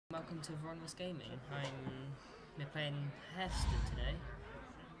welcome to Veronymous Gaming. We're playing Hearthstone today.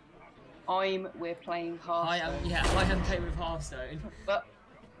 We're playing Hearthstone. I am playing with Hearthstone. But,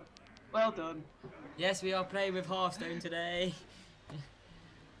 well done. Yes, we are playing with Hearthstone today.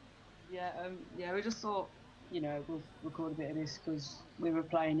 Yeah, we just thought, you know, we'll record a bit of this because we were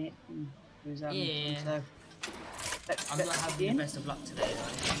playing it and we was having fun, so I'm not having the best of luck today,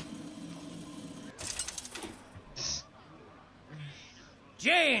 though.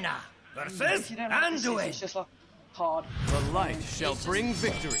 Jaina versus Anduin. It's just like hard. The light shall bring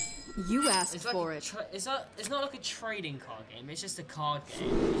victory. You asked It's like for it. It's not like a trading card game. It's just a card game,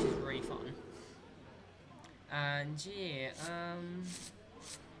 which is really fun. And yeah,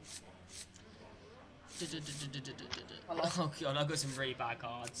 oh god, I've got some really bad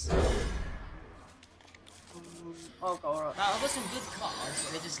cards. Oh god, alright. I've got some good cards,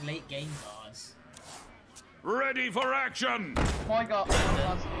 but they're just late game cards. Ready for action! My god.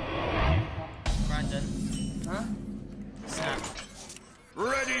 Branden. Huh? Snap.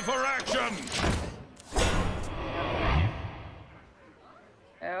 Ready for action!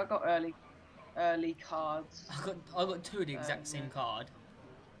 Yeah, I got early cards. I got two of the exact same card.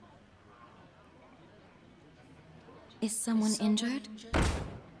 Is someone injured?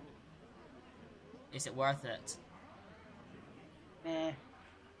 Is it worth it? Nah.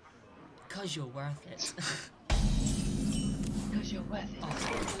 Cause you're worth it. Because you're worth it. Oh,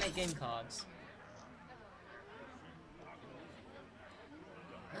 some late game cards.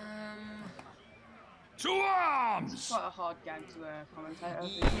 To arms! It's quite a hard game to commentate over.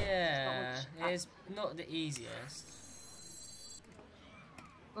 Yeah, it's not the easiest.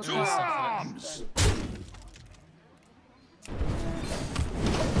 To arms! Yeah.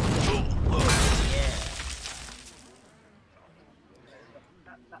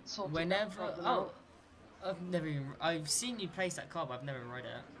 That's sort of Whenever, I've seen you place that card, but I've never read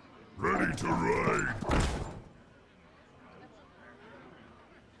it. Ready to ride!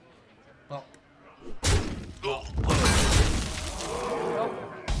 Bop. I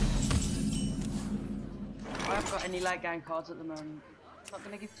haven't got any late game cards at the moment. I'm not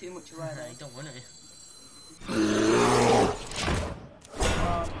going to give too much away though. You don't want to.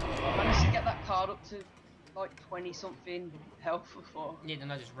 I managed to get that card up to like 20 something health before. Yeah,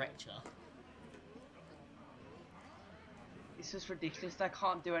 then I just wrecked you. It's just ridiculous. They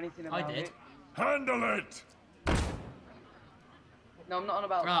can't do anything about I did. it. Handle it! No, I'm not on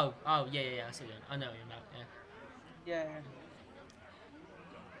about. Oh, yeah, I see you. I know what you're about, yeah. Yeah.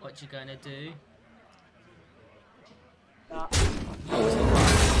 What you gonna do? That.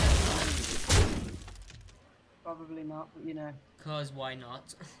 Probably not, but you know. Cause why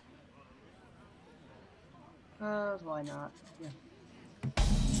not? Why not? Yeah.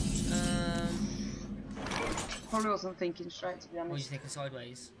 Um, Probably wasn't thinking straight, to be what are you honest. thinking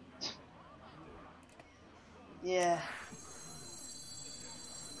sideways? Yeah.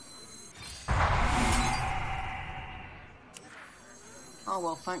 Oh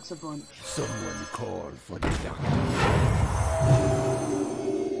well, thanks a bunch. Someone call for the doctor.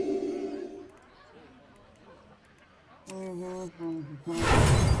 There we go.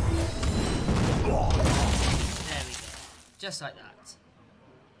 Just like that.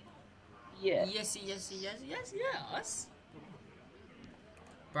 Yeah. Yes.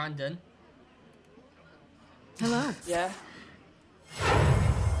 Branden. Hello. Yeah.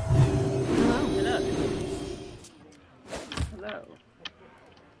 Hello. Hello.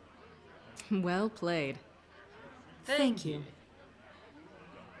 Well played. Thank you.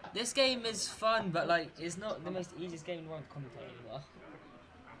 This game is fun, but like, it's not the most easiest game in the world to commentate anymore.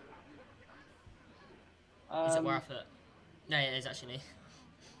 Is it worth it? No, it is actually.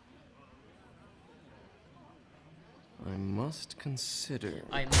 I must consider.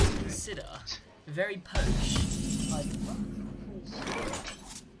 I must consider. Very posh.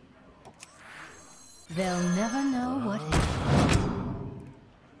 They'll never know what.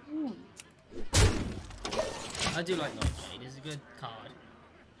 I do like Nightshade. It's a good card.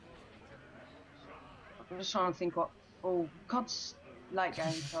 I'm just trying to think what. Oh, cards, late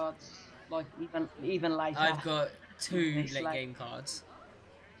game cards, like even later. I've got two This late late. game cards.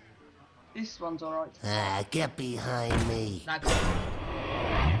 This one's alright. Get behind me. That card.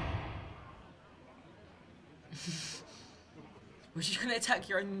 Was you gonna attack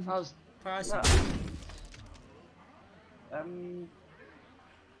your own I was. person? No.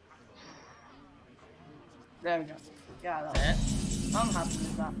 There we go. Yeah, that There. I'm happy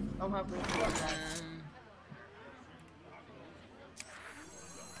with that. I'm happy with that.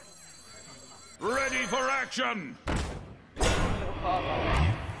 Ready for action! Little card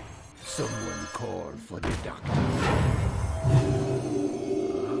like Someone call for the doctor.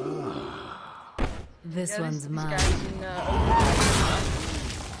 This Yeah, one's mine.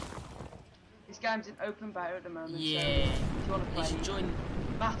 This game's in open beta at the moment. Yeah. So if you want to You play should join.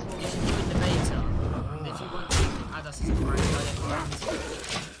 battle, You should join the beta. And if you want to, you can add us as a friend.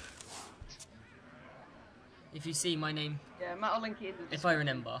 If you see my name, yeah, Matt will link it in the if I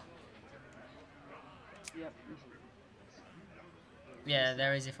remember. Yep. Yeah,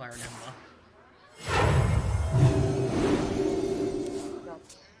 there is if I remember.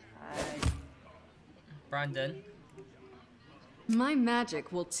 Branden. My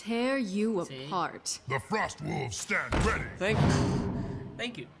magic will tear you See? apart. The Frost Wolves stand ready. Thank you.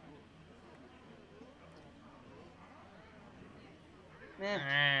 Thank you. Yeah.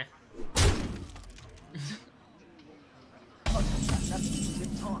 Ah. That's a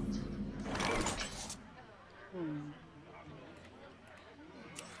good taunt.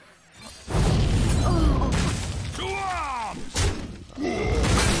 To arms!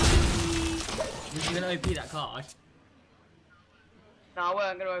 Was you gonna OP that card? No, I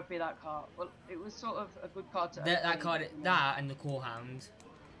weren't going to OP that card. Well, it was sort of a good card to That OP, card, you know. that and the Core Hound.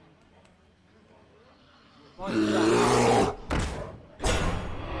 Why is that?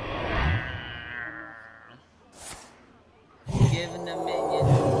 Giving the minion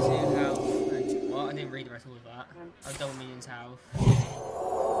 2 health. What? I didn't read the rest of that. I double minions health.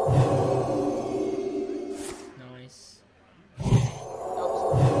 Nice.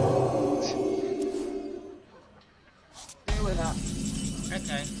 Deal with that.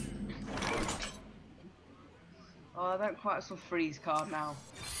 Okay. Oh, I don't quite have freeze card now.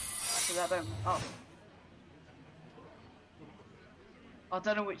 So that don't. Oh. I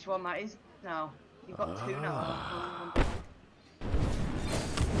don't know which one that is now. You've got two now.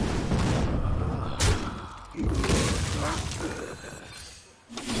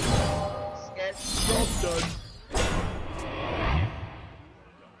 Scared. Job done.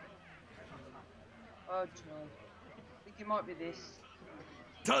 Oh, joy. I think it might be this.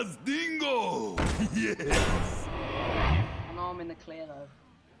 Tazdingo! Yes! I know I'm in the clear though.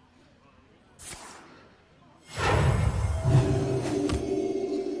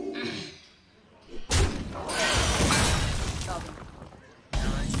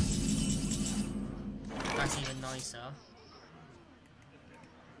 Nice. That's even nicer.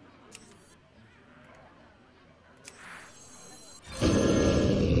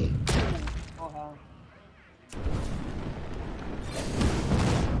 Oh, hell.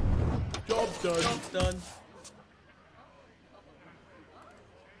 Job done. Job's done.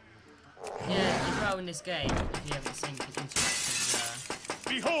 Yeah, as well in this game, if you haven't seen the interactive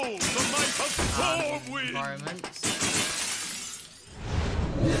Behold the might of Stormwind! environments.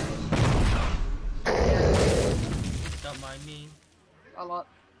 Don't mind me.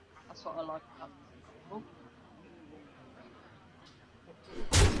 That's what I like about it. Oh.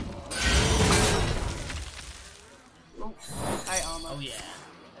 Oh, hey armor. Oh yeah.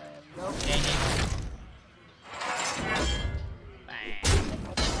 There we go. Yeah, yeah. Bang.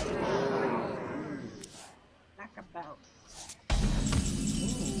 Knockabout.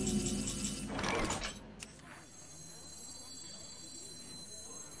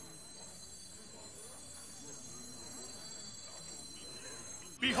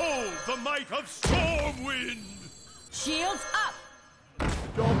 Behold the might of Stormwind! Shields up!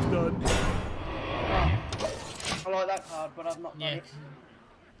 Job done. I like that card, but I've not got Yeah. it.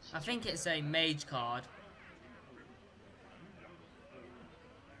 I think it's a mage card.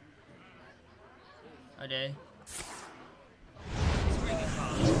 I do. It's a really good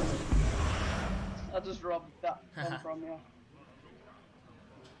card. I just robbed that one from you.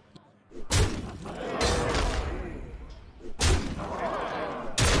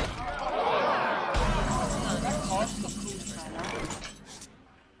 That card's got cool mana.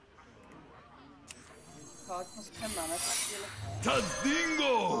 Card costs 10 mana. Tazdingo!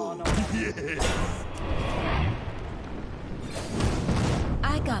 Oh, no. Yes!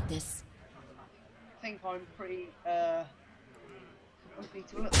 I got this. I think I'm pretty, unbeatable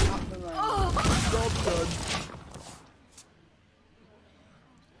at the top of the range. Job done.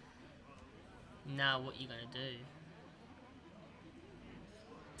 Now what you gonna do?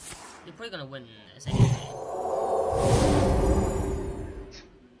 You're probably gonna win this anyway.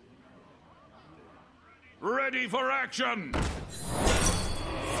 Ready for action!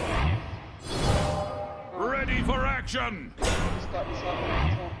 Ready for action! Just got this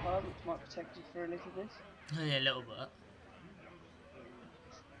top card, which might protect you for a little bit. Only a little bit.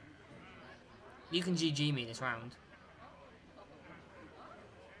 You can GG me this round.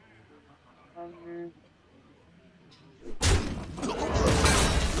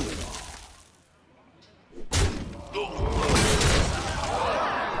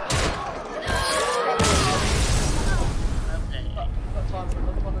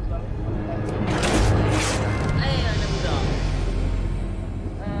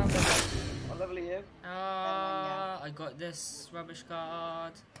 do. I got this rubbish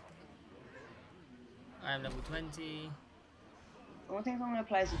card. I am level 20. I think I'm going to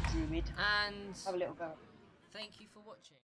play as a druid. And Have a little go. thank you for watching.